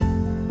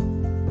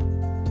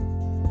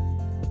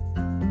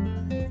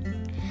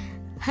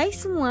Hai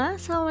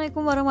semua, Assalamualaikum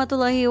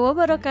warahmatullahi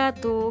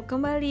wabarakatuh.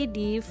 Kembali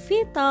di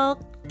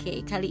Vitalk. Oke,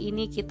 kali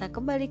ini kita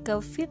kembali ke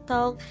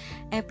Vitalk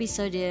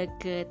episode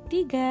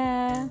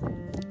ketiga.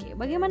 Oke,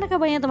 bagaimana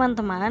kabarnya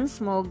teman-teman?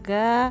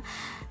 Semoga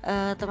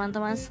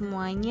teman-teman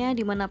semuanya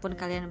dimanapun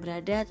kalian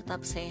berada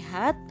tetap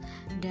sehat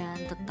dan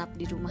tetap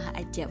di rumah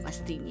aja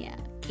pastinya.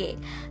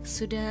 Oke,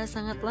 sudah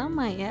sangat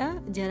lama ya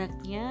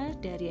jaraknya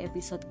dari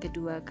episode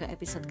kedua ke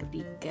episode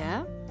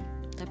ketiga.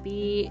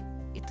 Tapi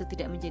itu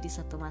tidak menjadi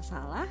satu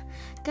masalah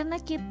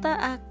karena kita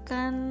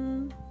akan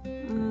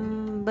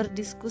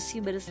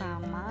berdiskusi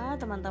bersama.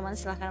 Teman-teman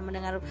silahkan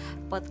mendengar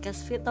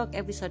podcast Vitalk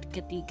episode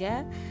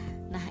ketiga.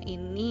 Nah,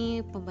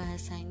 ini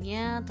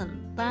pembahasannya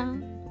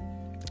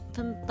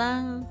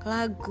tentang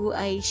lagu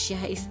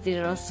Aisyah Istri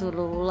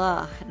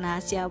Rasulullah. Nah,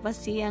 siapa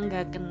sih yang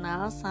gak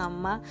kenal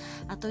sama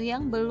atau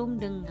yang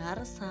belum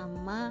dengar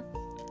sama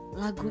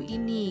lagu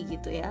ini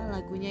gitu ya.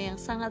 Lagunya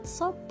yang sangat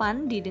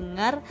sopan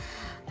didengar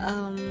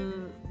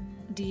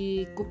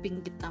di kuping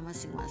kita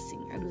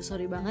masing-masing. Aduh,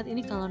 sorry banget ini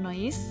kalau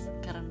noise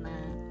karena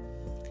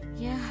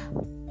ya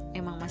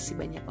emang masih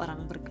banyak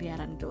orang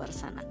berkeliaran di luar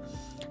sana.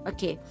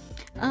 Oke,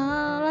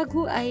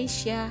 lagu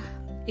Aisyah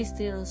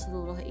Istri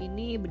Rasulullah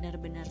ini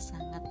benar-benar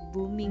sangat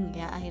booming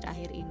ya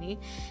akhir-akhir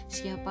ini.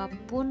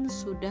 Siapapun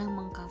sudah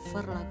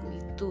mengcover lagu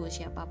itu,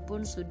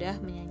 siapapun sudah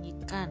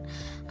menyanyikan,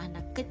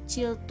 anak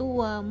kecil,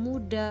 tua,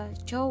 muda,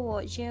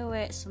 cowok,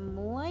 cewek,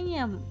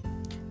 semuanya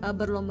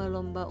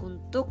berlomba-lomba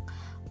untuk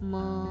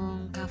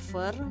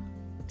mengcover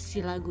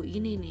si lagu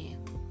ini nih.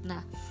 Nah,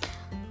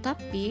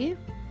 tapi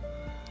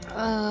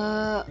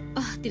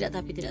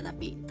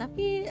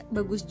tapi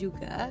bagus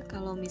juga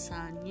kalau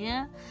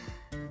misalnya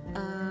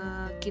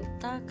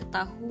kita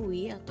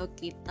ketahui atau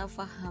kita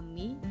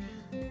pahami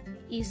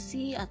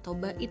isi atau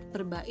bait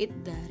per bait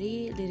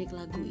dari lirik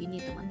lagu ini,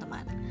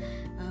 teman-teman.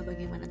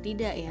 Bagaimana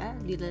tidak ya,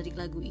 di lirik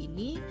lagu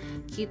ini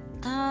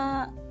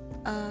kita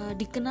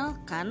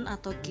dikenalkan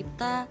atau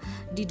kita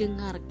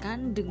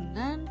didengarkan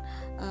dengan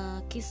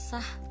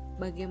kisah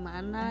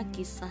bagaimana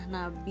kisah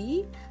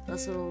Nabi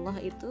Rasulullah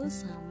itu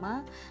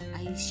sama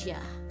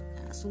Aisyah.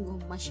 Nah,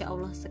 sungguh Masya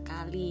Allah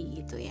sekali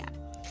gitu ya.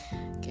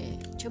 Oke,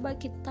 coba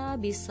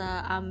kita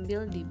bisa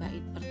ambil di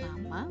bait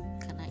pertama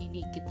karena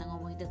ini kita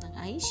ngomongin tentang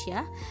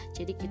Aisyah.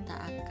 Jadi kita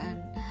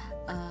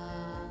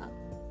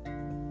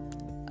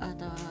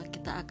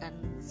akan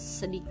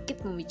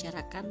sedikit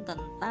membicarakan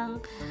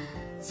tentang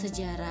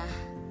sejarah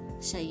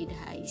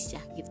Sayyidah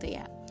Aisyah gitu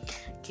ya.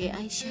 Oke,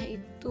 Aisyah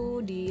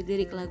itu di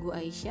lirik lagu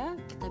Aisyah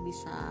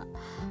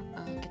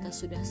kita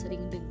sudah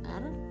sering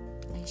dengar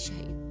Aisyah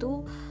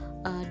itu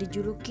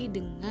dijuluki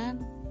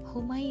dengan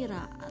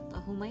Humaira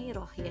atau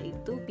Humairoh,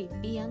 yaitu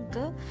pipi yang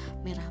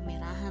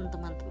kemerah-merahan,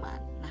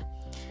 teman-teman. Nah,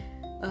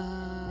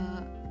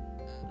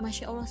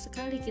 Masya Allah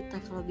sekali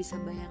kita kalau bisa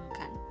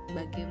bayangkan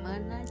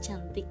bagaimana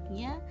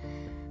cantiknya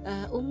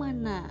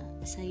Ummana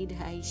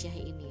Sayyidah Aisyah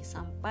ini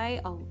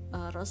sampai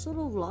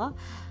Rasulullah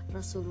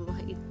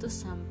itu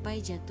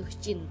sampai jatuh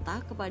cinta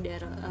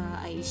kepada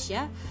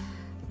Aisyah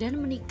dan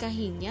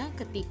menikahinya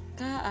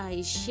ketika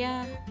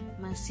Aisyah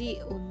masih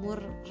umur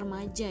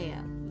remaja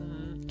ya,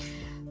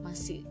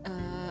 masih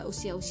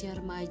usia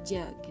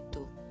remaja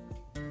gitu.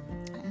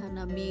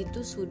 Nabi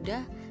itu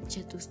sudah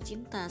jatuh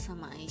cinta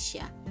sama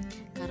Aisyah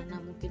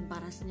karena mungkin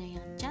parasnya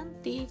yang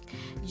cantik,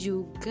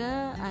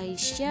 juga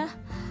Aisyah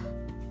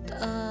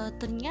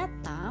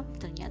ternyata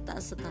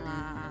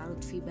setelah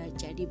Lutfi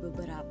baca di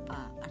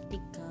beberapa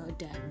artikel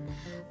dan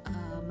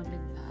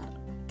mendengar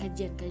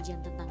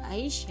kajian-kajian tentang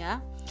Aisyah,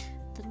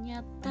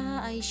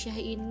 ternyata Aisyah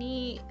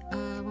ini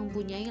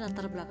mempunyai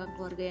latar belakang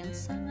keluarga yang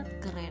sangat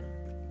keren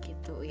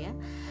gitu ya.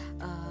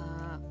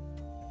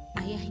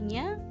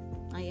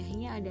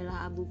 Ayahnya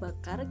adalah Abu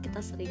Bakar.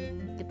 Kita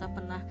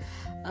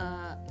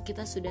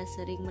sudah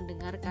sering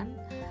mendengarkan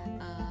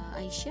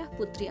Aisyah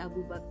putri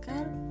Abu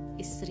Bakar,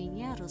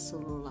 istrinya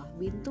Rasulullah,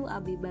 bintu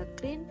Abi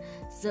Bakrin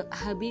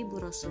Habibu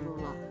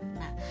Rasulullah.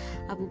 Nah,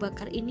 Abu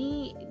Bakar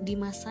ini di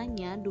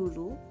masanya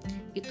dulu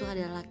itu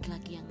adalah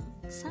laki-laki yang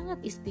sangat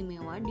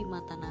istimewa di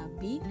mata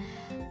Nabi.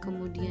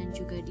 Kemudian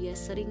juga dia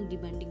sering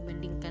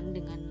dibanding-bandingkan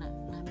dengan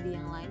Nabi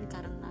yang lain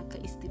karena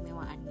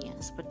keistimewaannya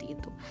seperti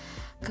itu.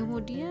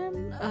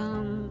 Kemudian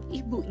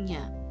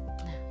ibunya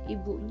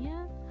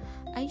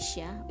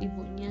Aisyah,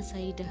 ibunya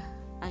Sayyidah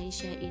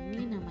Aisyah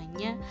ini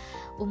namanya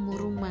Ummu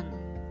Ruman.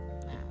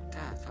 Nah,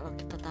 kalau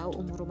kita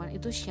tahu Ummu Ruman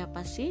itu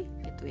siapa sih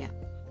gitu ya.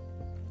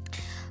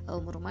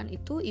 Ummu Ruman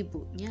itu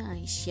ibunya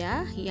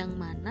Aisyah, yang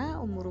mana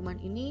Ummu Ruman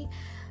ini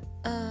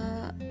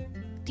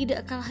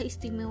tidak kalah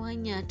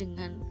istimewanya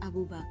dengan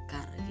Abu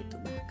Bakar gitu.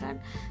 Bahkan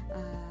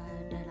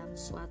dalam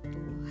suatu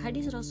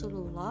hadis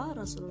Rasulullah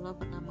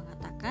pernah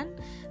mengatakan,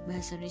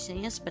 bahasa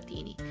Indonesianya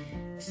seperti ini: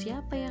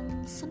 siapa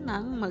yang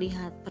senang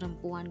melihat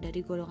perempuan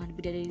dari golongan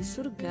bidadari di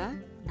surga,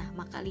 nah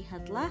maka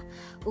lihatlah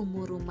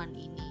Ummu Ruman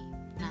ini.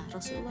 Nah,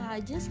 Rasulullah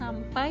aja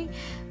sampai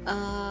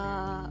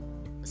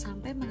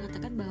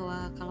mengatakan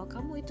bahwa kalau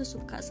kamu itu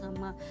suka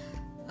sama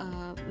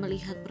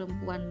melihat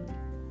perempuan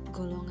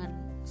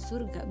golongan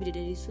surga,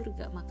 bidadari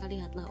surga, maka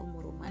lihatlah Ummu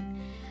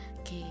Ruman.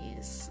 Oke,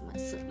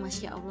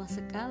 Masya Allah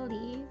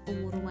sekali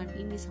pengumuman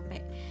ini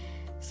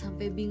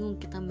sampai bingung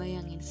kita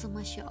bayangin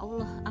semasya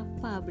Allah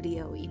apa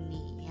beliau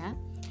ini ya.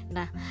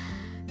 Nah,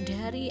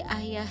 dari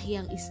ayah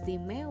yang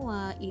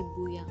istimewa,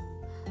 ibu yang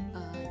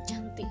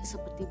cantik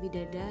seperti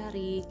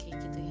bidadari kayak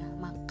gitu ya,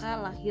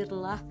 maka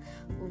lahirlah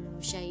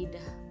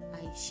Sayyidah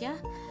Aisyah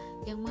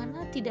yang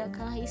mana tidak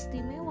kalah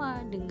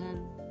istimewa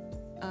dengan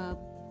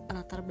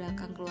latar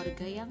belakang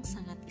keluarga yang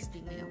sangat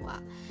istimewa.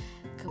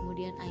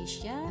 Kemudian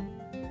Aisyah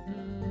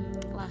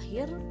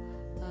lahir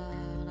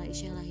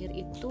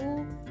itu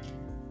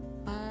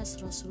pas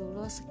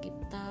Rasulullah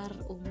sekitar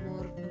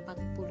umur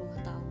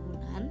 40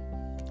 tahunan,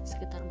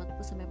 sekitar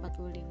 40 sampai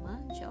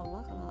 45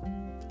 insyaallah kalau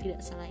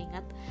tidak salah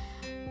ingat.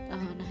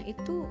 Nah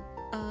itu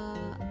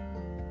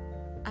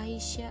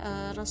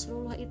Aisyah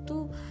Rasulullah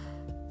itu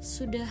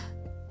sudah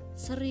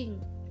sering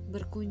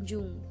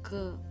berkunjung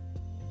ke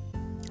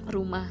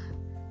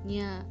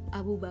rumahnya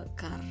Abu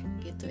Bakar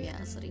gitu ya,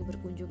 sering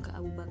berkunjung ke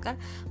Abu Bakar,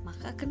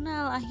 maka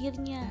kenal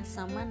akhirnya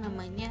sama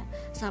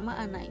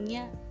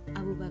anaknya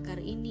Abu Bakar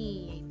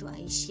ini, yaitu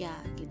Aisyah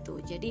gitu.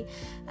 Jadi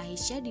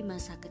Aisyah di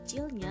masa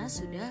kecilnya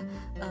sudah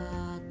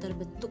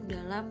terbentuk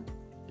dalam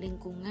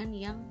lingkungan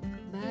yang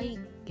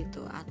baik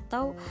gitu,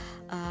 atau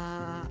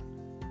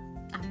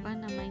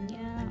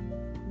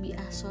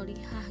bi'ah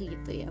solihah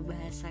gitu ya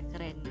bahasa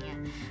kerennya.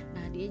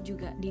 Nah dia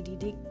juga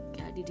dididik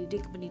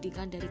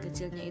pendidikan dari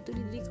kecilnya itu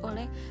dididik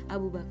oleh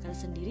Abu Bakar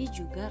sendiri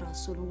juga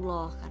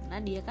Rasulullah, karena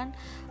dia kan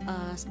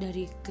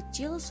dari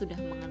kecil sudah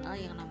mengenal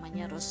yang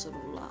namanya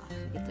Rasulullah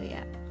gitu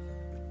ya.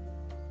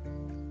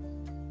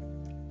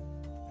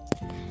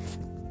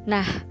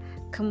 Nah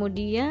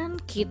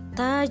kemudian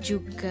kita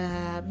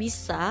juga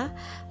bisa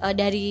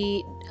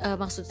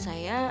maksud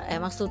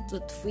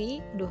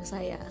Lutfi,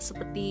 saya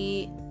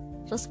seperti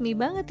resmi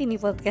banget ini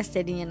podcast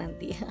jadinya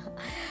nanti.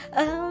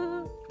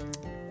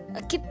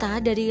 Kita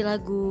dari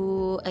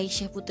lagu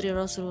Aisyah Putri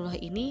Rasulullah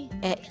ini,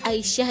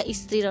 Aisyah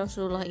Istri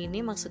Rasulullah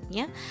ini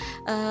maksudnya,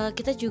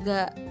 kita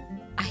juga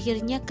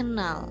akhirnya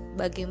kenal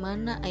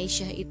bagaimana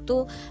Aisyah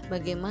itu,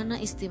 bagaimana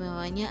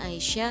istimewanya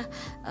Aisyah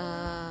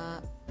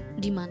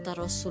di mata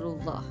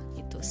Rasulullah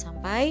gitu,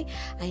 sampai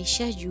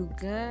Aisyah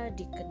juga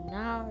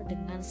dikenal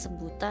dengan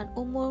sebutan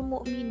Ummul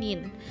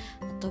Mukminin,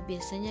 atau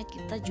biasanya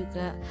kita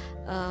juga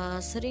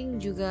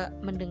sering juga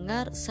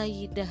mendengar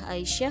Sayyidah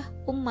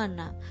Aisyah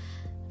Ummana.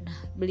 Nah,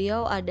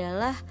 beliau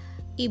adalah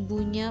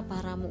ibunya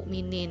para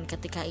mukminin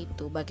ketika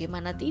itu.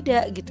 Bagaimana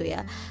tidak gitu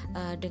ya,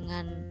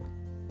 dengan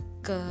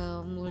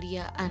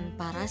kemuliaan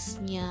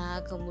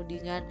parasnya,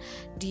 kemudian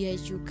dia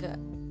juga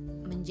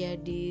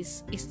menjadi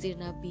istri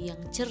Nabi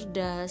yang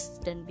cerdas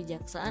dan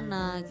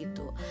bijaksana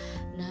gitu.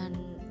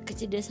 Dan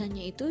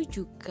kecerdasannya itu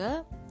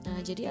juga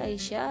jadi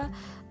Aisyah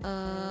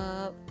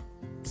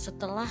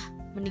setelah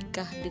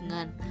menikah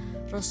dengan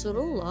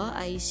Rasulullah,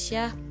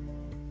 Aisyah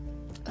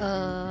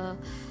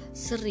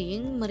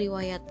sering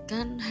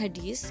meriwayatkan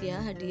hadis ya,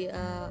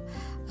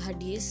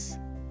 hadis.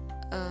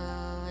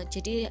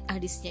 Jadi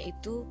hadisnya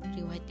itu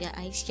riwayatnya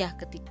Aisyah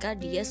ketika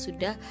dia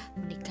sudah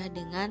menikah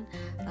dengan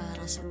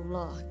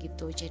Rasulullah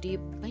gitu. Jadi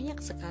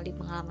banyak sekali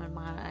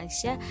pengalaman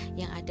Aisyah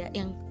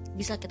yang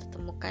bisa kita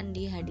temukan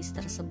di hadis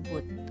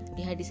tersebut,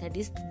 di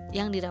hadis-hadis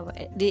yang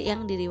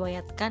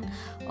diriwayatkan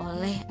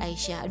oleh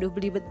Aisyah. Aduh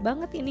belibet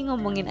banget ini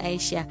ngomongin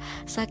Aisyah,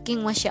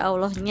 saking masya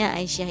Allahnya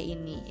Aisyah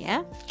ini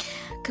ya.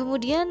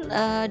 Kemudian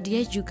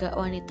dia juga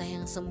wanita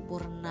yang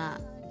sempurna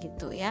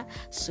gitu ya,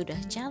 sudah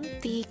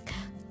cantik,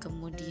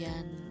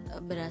 kemudian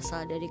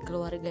berasal dari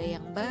keluarga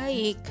yang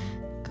baik,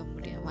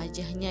 kemudian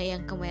wajahnya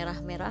yang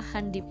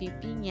kemerah-merahan di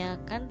pipinya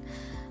kan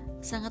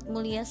sangat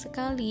mulia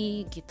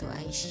sekali gitu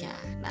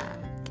Aisyah. Nah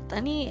kita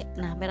nih,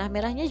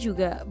 merah-merahnya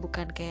juga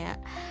bukan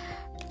kayak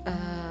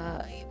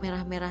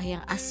merah-merah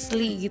yang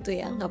asli gitu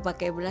ya, nggak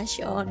pakai blush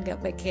on, nggak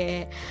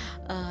pakai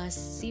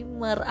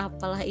shimmer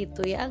apalah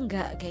itu ya,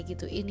 nggak kayak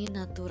gitu. Ini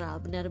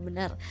natural,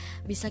 benar-benar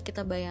bisa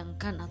kita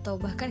bayangkan, atau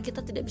bahkan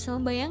kita tidak bisa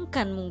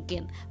membayangkan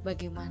mungkin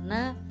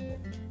bagaimana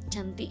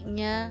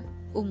cantiknya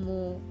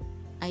Ummu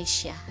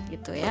Aisyah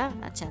gitu ya,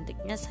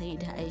 cantiknya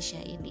Sayyidah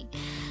Aisyah ini.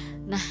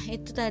 Nah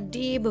itu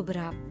tadi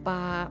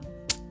beberapa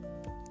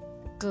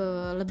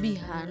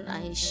kelebihan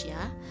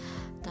Aisyah,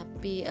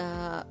 tapi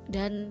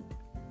dan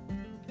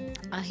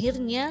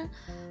akhirnya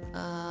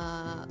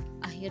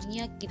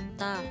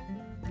kita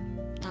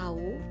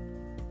tahu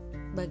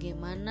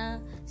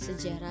bagaimana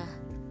sejarah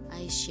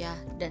Aisyah,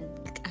 dan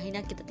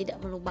akhirnya kita tidak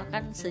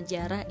melupakan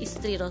sejarah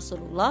istri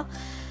Rasulullah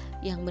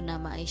yang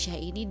bernama Aisyah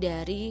ini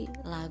dari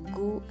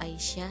lagu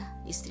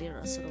Aisyah Istri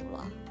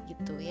Rasulullah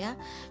gitu ya.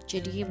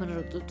 Jadi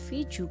menurut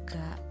Lutfi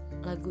juga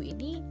lagu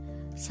ini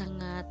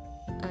sangat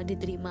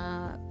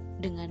diterima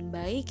dengan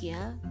baik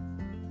ya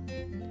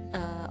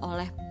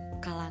oleh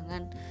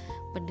kalangan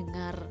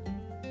pendengar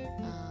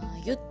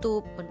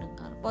YouTube,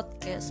 pendengar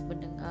podcast,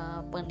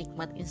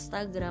 penikmat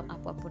Instagram,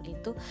 apapun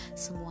itu,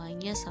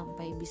 semuanya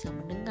sampai bisa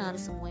mendengar,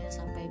 semuanya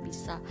sampai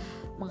bisa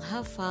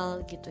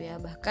menghafal gitu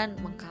ya, bahkan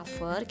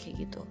mengcover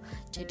kayak gitu.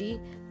 Jadi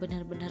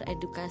benar-benar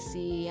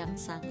edukasi yang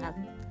sangat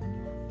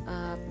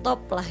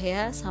top lah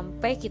ya,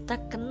 sampai kita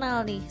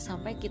kenal nih,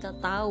 sampai kita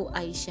tahu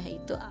Aisyah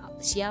itu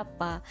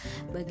siapa,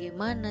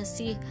 bagaimana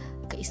sih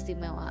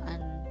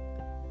keistimewaan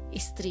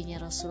istrinya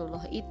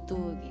Rasulullah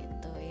itu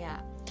gitu ya.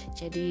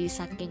 Jadi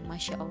saking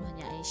masya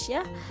Allahnya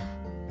Aisyah,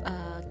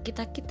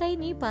 kita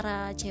ini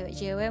para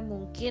cewek-cewek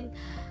mungkin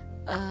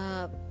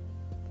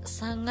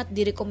sangat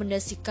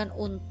direkomendasikan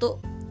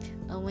untuk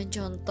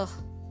mencontoh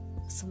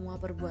semua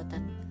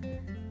perbuatan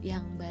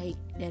yang baik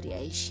dari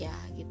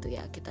Aisyah gitu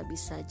ya. Kita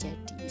bisa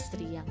jadi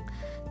istri yang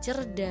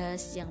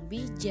cerdas, yang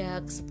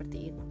bijak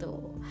seperti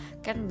itu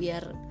kan,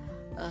 biar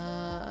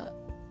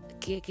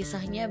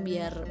kisahnya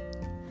biar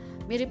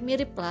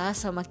mirip-mirip lah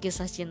sama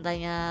kisah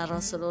cintanya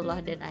Rasulullah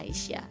dan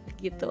Aisyah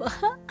gitu.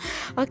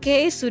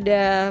 Oke,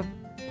 sudah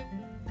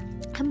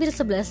hampir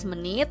 11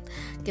 menit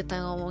kita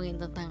ngomongin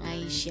tentang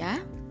Aisyah.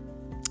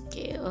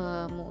 Oke,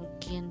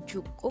 mungkin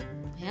cukup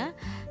ya.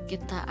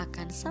 Kita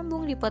akan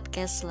sambung di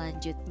podcast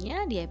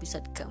selanjutnya di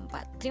episode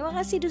keempat. Terima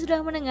kasih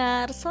sudah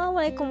mendengar.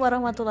 Assalamualaikum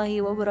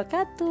warahmatullahi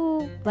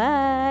wabarakatuh.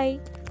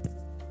 Bye.